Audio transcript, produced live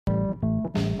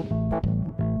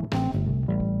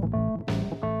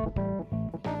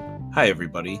Hi,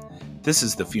 everybody. This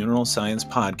is the Funeral Science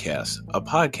Podcast, a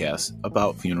podcast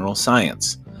about funeral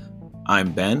science.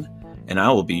 I'm Ben, and I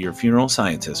will be your funeral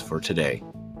scientist for today.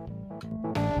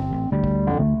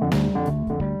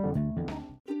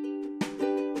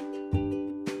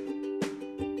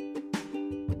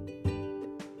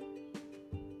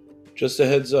 Just a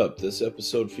heads up, this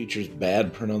episode features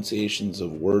bad pronunciations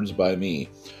of words by me.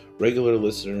 Regular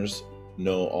listeners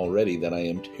know already that I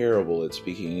am terrible at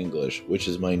speaking English, which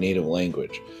is my native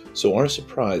language, so aren't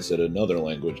surprised that another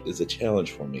language is a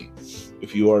challenge for me.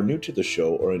 If you are new to the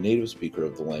show or a native speaker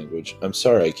of the language, I'm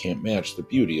sorry I can't match the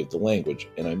beauty of the language,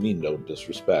 and I mean no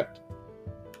disrespect.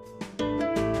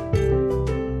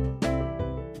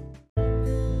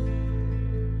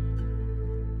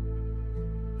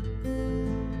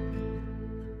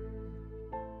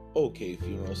 Okay,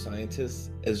 funeral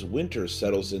scientists, as winter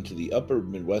settles into the upper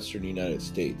Midwestern United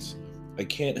States, I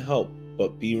can't help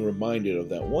but be reminded of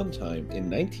that one time in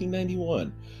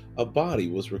 1991, a body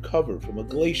was recovered from a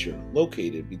glacier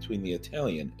located between the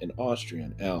Italian and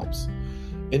Austrian Alps.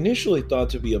 Initially thought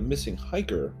to be a missing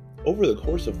hiker, over the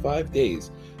course of 5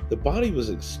 days, the body was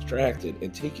extracted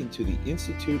and taken to the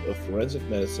Institute of Forensic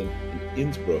Medicine in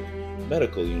Innsbruck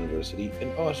Medical University in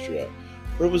Austria,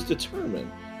 where it was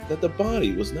determined that the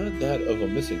body was not that of a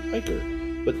missing hiker,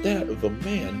 but that of a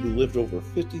man who lived over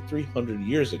 5,300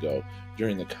 years ago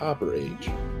during the Copper Age.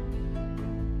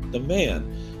 The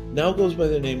man now goes by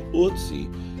the name Ötzi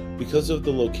because of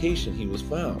the location he was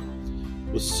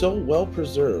found, was so well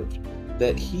preserved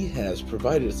that he has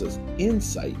provided us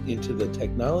insight into the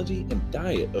technology and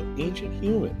diet of ancient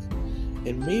humans,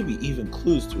 and maybe even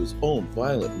clues to his own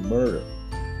violent murder.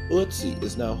 Ötzi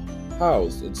is now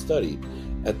housed and studied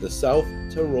at the South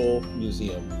Tyrol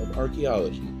Museum of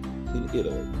Archaeology in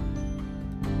Italy.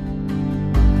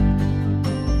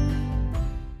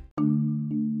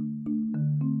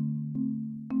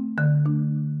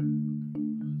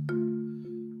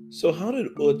 So how did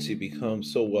Ötzi become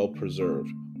so well preserved?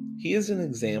 He is an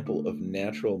example of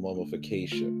natural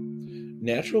mummification.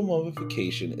 Natural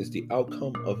mummification is the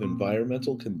outcome of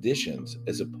environmental conditions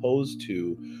as opposed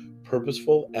to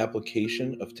purposeful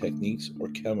application of techniques or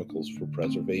chemicals for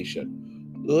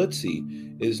preservation.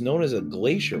 Ötzi is known as a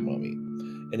glacier mummy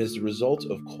and is the result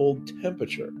of cold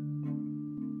temperature.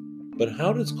 But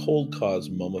how does cold cause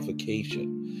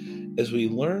mummification? As we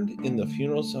learned in the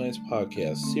Funeral Science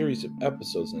Podcast series of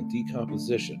episodes on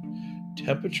decomposition,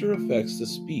 temperature affects the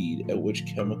speed at which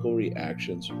chemical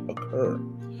reactions occur.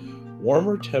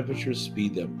 Warmer temperatures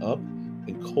speed them up,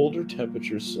 and colder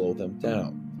temperatures slow them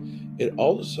down. It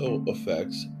also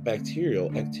affects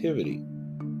bacterial activity.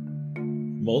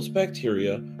 Most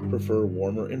bacteria prefer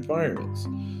warmer environments,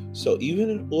 so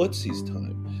even in Ötzi's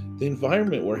time, the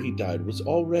environment where he died was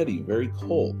already very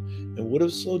cold and would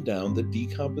have slowed down the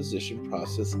decomposition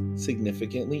process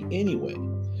significantly anyway.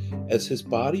 As his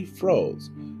body froze,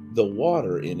 the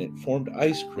water in it formed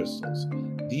ice crystals.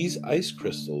 These ice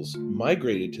crystals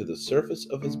migrated to the surface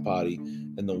of his body,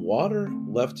 and the water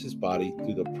left his body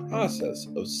through the process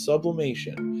of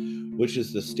sublimation, which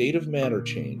is the state of matter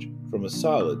change from a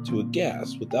solid to a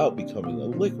gas without becoming a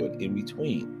liquid in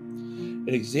between.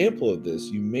 An example of this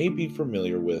you may be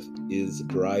familiar with is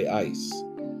dry ice.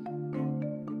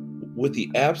 With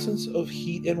the absence of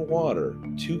heat and water,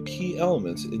 two key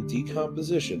elements in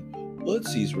decomposition,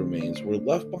 Ötzi's remains were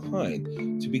left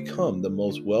behind to become the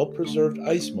most well-preserved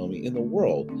ice mummy in the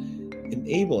world,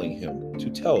 enabling him to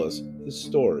tell us his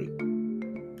story.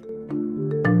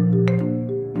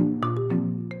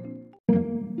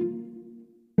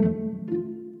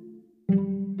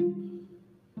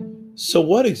 So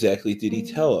what exactly did he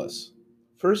tell us?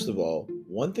 First of all,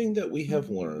 one thing that we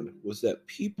have learned was that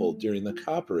people during the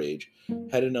Copper Age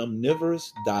had an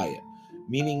omnivorous diet,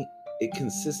 meaning it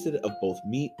consisted of both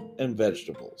meat and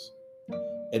vegetables.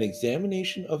 An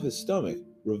examination of his stomach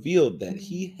revealed that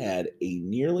he had a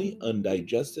nearly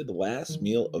undigested last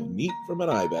meal of meat from an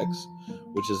ibex,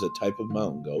 which is a type of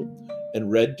mountain goat,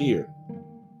 and red deer.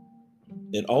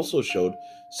 It also showed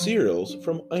cereals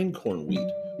from einkorn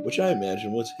wheat, which I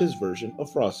imagine was his version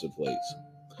of Frosted Flakes.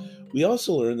 We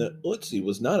also learned that Ötzi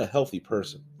was not a healthy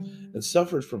person and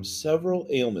suffered from several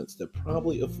ailments that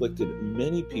probably afflicted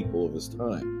many people of his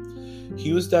time.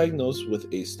 He was diagnosed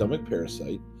with a stomach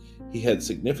parasite, he had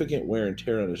significant wear and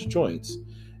tear on his joints,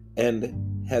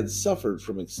 and had suffered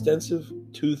from extensive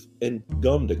tooth and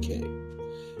gum decay.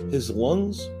 His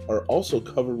lungs are also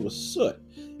covered with soot,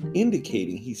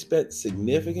 indicating he spent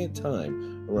significant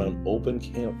time around open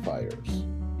campfires.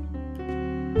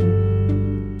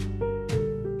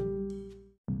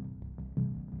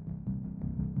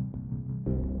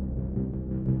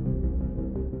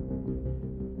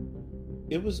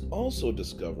 It was also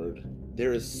discovered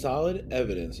there is solid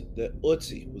evidence that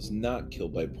Ötzi was not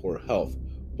killed by poor health,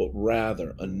 but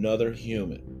rather another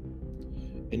human.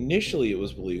 Initially, it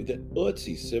was believed that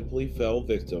Ötzi simply fell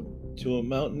victim to a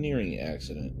mountaineering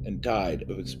accident and died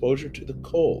of exposure to the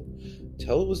cold,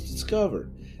 till it was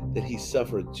discovered that he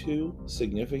suffered two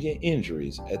significant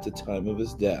injuries at the time of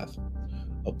his death: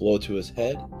 a blow to his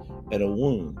head and a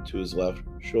wound to his left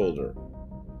shoulder.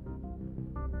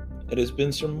 It has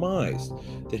been surmised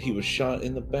that he was shot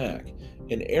in the back.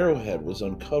 An arrowhead was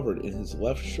uncovered in his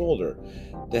left shoulder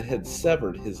that had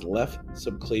severed his left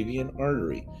subclavian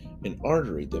artery, an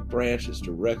artery that branches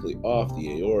directly off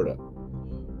the aorta.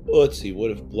 Ötzi would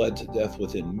have bled to death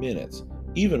within minutes,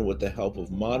 even with the help of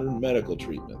modern medical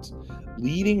treatments,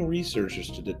 leading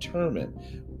researchers to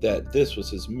determine that this was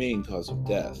his main cause of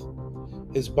death.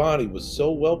 His body was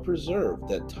so well preserved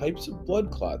that types of blood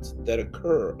clots that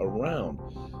occur around,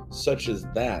 such as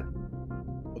that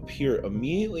appear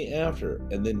immediately after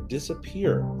and then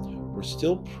disappear, were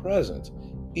still present,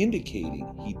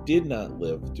 indicating he did not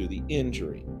live through the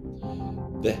injury.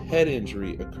 The head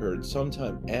injury occurred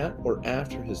sometime at or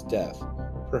after his death,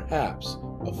 perhaps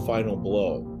a final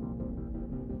blow.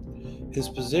 His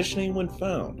positioning when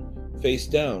found, face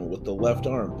down with the left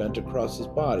arm bent across his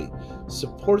body,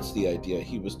 supports the idea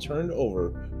he was turned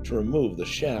over to remove the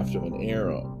shaft of an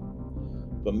arrow.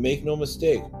 But make no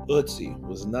mistake, Ötzi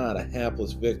was not a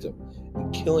hapless victim,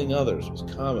 and killing others was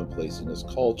commonplace in his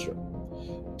culture.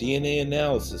 DNA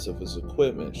analysis of his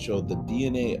equipment showed the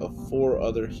DNA of 4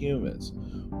 other humans,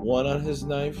 1 on his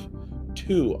knife,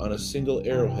 2 on a single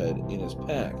arrowhead in his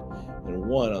pack, and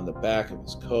 1 on the back of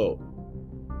his coat.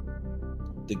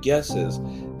 The guess is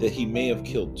that he may have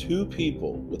killed 2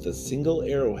 people with a single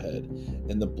arrowhead,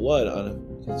 and the blood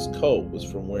on his coat was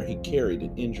from where he carried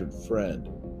an injured friend.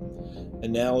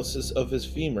 Analysis of his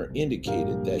femur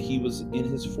indicated that he was in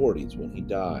his 40s when he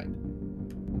died.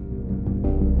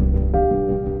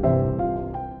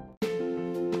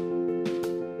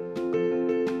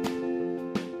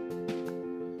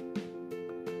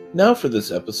 Now for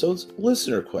this episode's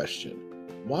listener question.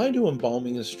 Why do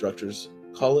embalming instructors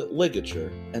call it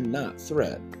ligature and not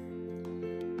thread?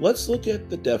 Let's look at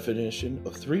the definition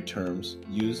of 3 terms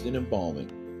used in embalming: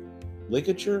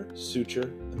 ligature,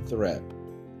 suture, and thread.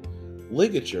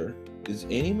 Ligature is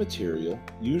any material,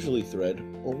 usually thread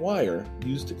or wire,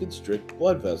 used to constrict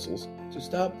blood vessels to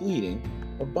stop bleeding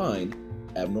or bind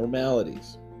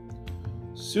abnormalities.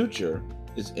 Suture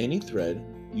is any thread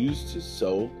used to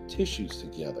sew tissues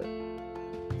together.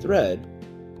 Thread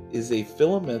is a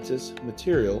filamentous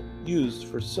material used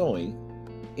for sewing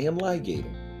and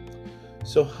ligating.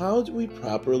 So how do we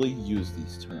properly use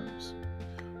these terms?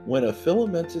 When a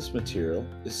filamentous material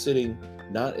is sitting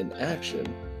not in action,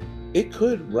 it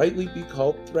could rightly be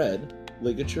called thread,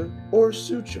 ligature, or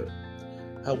suture.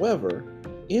 However,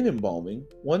 in embalming,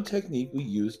 one technique we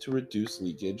use to reduce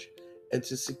leakage and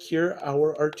to secure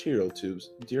our arterial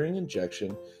tubes during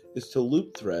injection is to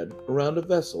loop thread around a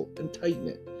vessel and tighten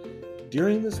it.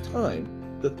 During this time,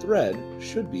 the thread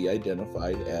should be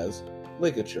identified as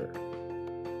ligature.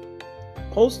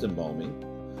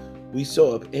 Post-embalming, we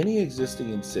sew up any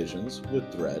existing incisions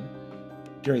with thread.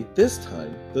 During this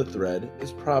time, the thread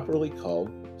is properly called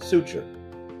suture.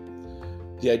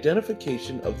 The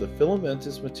identification of the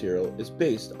filamentous material is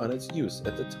based on its use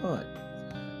at the time,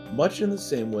 much in the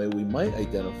same way we might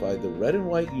identify the red and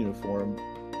white uniform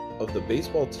of the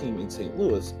baseball team in St.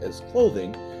 Louis as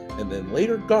clothing and then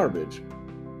later garbage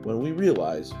when we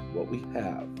realize what we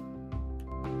have.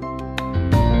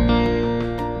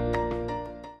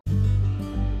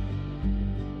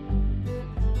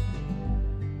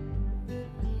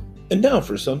 And now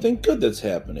for something good that's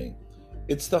happening.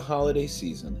 It's the holiday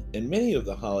season, and many of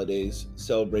the holidays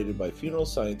celebrated by funeral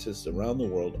scientists around the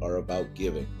world are about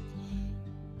giving.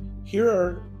 Here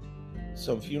are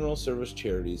some funeral service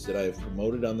charities that I have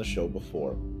promoted on the show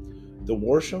before. The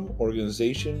Worsham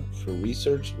Organization for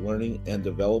Research, Learning, and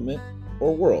Development,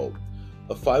 or WORLD,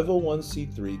 a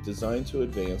 501c3 designed to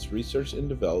advance research and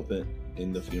development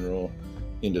in the funeral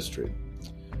industry.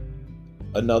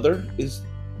 Another is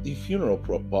the Funeral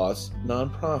Boss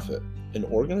Nonprofit, an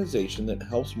organization that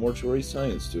helps mortuary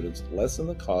science students lessen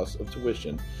the cost of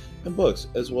tuition and books,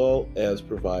 as well as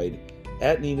provide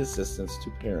at-need assistance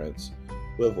to parents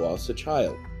who have lost a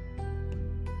child.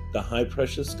 The High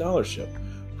Precious Scholarship,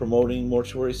 promoting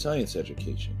mortuary science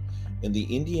education, and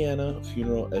the Indiana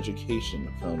Funeral Education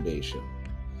Foundation.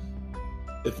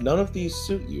 If none of these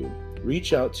suit you,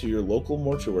 reach out to your local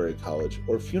mortuary college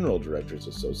or funeral directors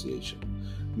association.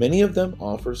 Many of them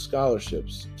offer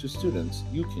scholarships to students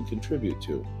you can contribute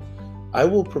to. I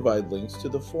will provide links to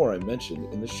the 4 I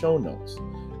mentioned in the show notes.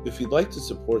 If you'd like to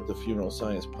support the Funeral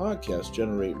Science Podcast,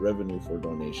 generate revenue for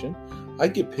donation, I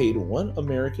get paid 1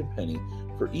 American penny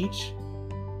for each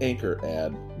Anchor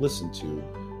ad listened to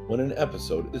when an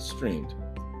episode is streamed.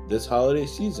 This holiday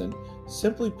season,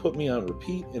 simply put me on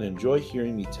repeat and enjoy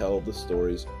hearing me tell the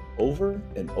stories over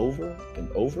and over and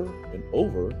over and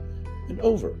over and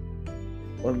over.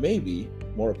 Or maybe,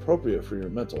 more appropriate for your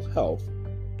mental health,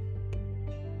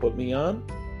 put me on,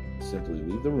 simply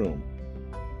leave the room.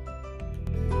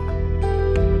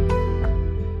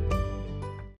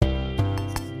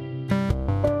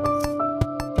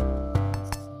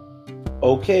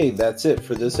 Okay, that's it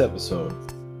for this episode.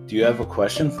 Do you have a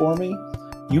question for me?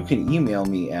 You can email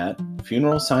me at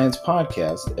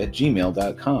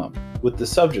funeralsciencepodcast@gmail.com with the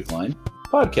subject line,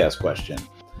 podcast question.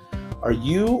 Are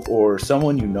you or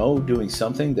someone you know doing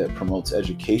something that promotes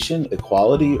education,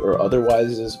 equality, or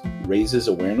otherwise raises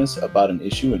awareness about an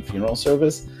issue in funeral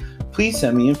service? Please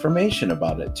send me information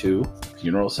about it to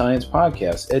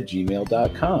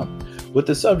funeralsciencepodcast@gmail.com with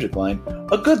the subject line,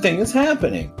 a good thing is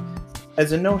happening.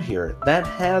 As a note here, that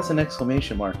has an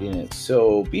exclamation mark in it,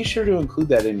 so be sure to include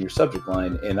that in your subject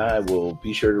line and I will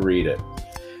be sure to read it.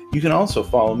 You can also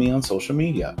follow me on social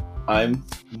media. I'm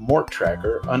Mort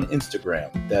Tracker on Instagram.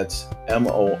 That's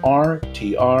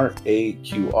MORTRAQR.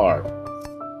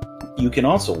 You can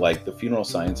also like the Funeral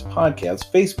Science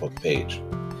Podcast Facebook page.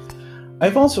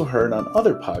 I've also heard on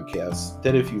other podcasts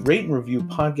that if you rate and review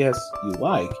podcasts you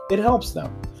like, it helps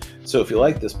them. So if you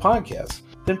like this podcast,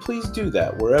 then please do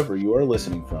that wherever you are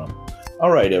listening from.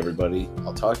 All right, everybody.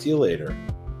 I'll talk to you later.